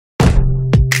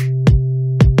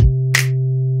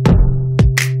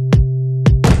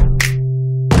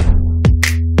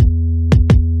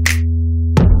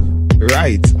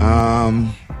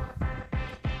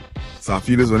So I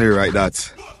feel this when they write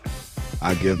that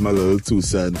I give my little 2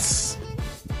 cents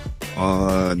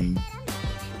on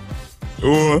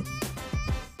Alright,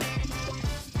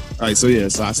 so yeah,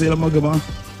 so I say I'm gonna give a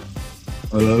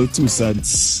little 2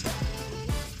 cents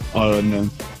on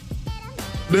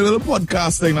the little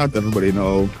podcast thing that everybody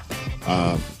know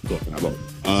talking about.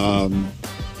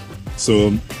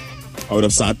 So I would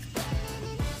have sat,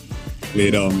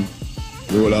 lay down,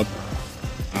 roll up,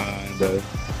 and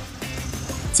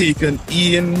taken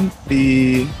in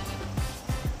the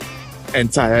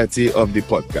entirety of the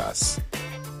podcast.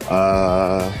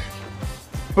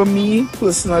 For me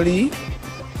personally,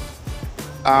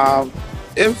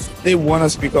 if they want to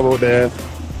speak about their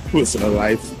personal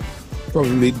life,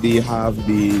 probably they have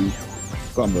the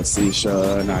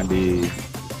conversation and the,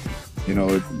 you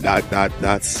know,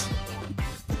 that's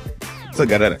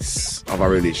togetherness of a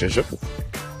relationship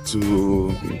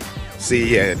to say,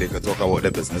 yeah, they can talk about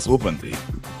their business openly.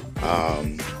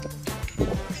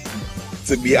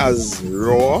 To be as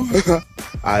raw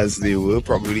as they were,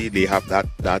 probably they have that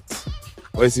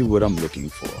what is the word I'm looking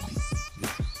for?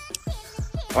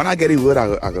 When I get the word,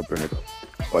 I can bring it up.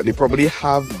 But they probably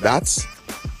have that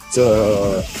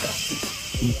to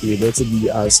be able to be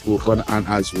as open and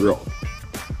as raw.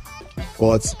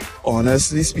 But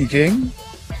honestly speaking,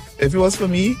 if it was for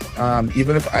me,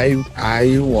 even if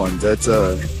I wanted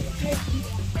to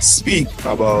speak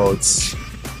about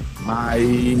my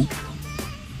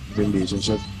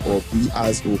relationship or be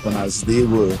as open as they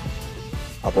were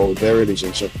about their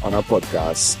relationship on a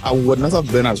podcast, I would not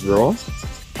have been as raw.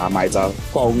 I might have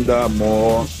found a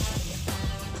more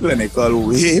clinical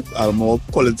way, a more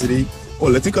politically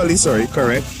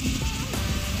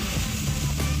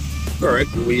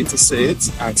correct way to say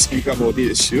it and speak about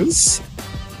the issues.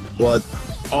 But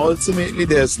ultimately,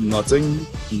 there's nothing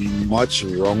much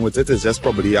wrong with it. It's just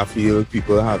probably I feel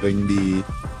people having the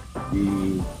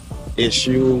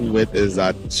issue with is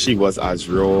that she was as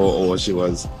raw or she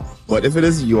was. But if it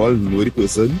is you all know the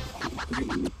person,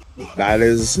 that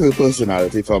is her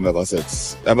personality from ever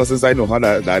since I know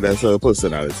her, that is her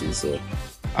personality. So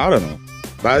I don't know.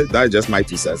 That's just my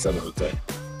 2 cents another time.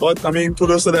 But I mean,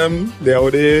 kudos to them. They're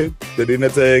out there, they're doing their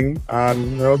thing,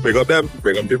 and you know, big up them,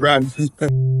 big up the brand.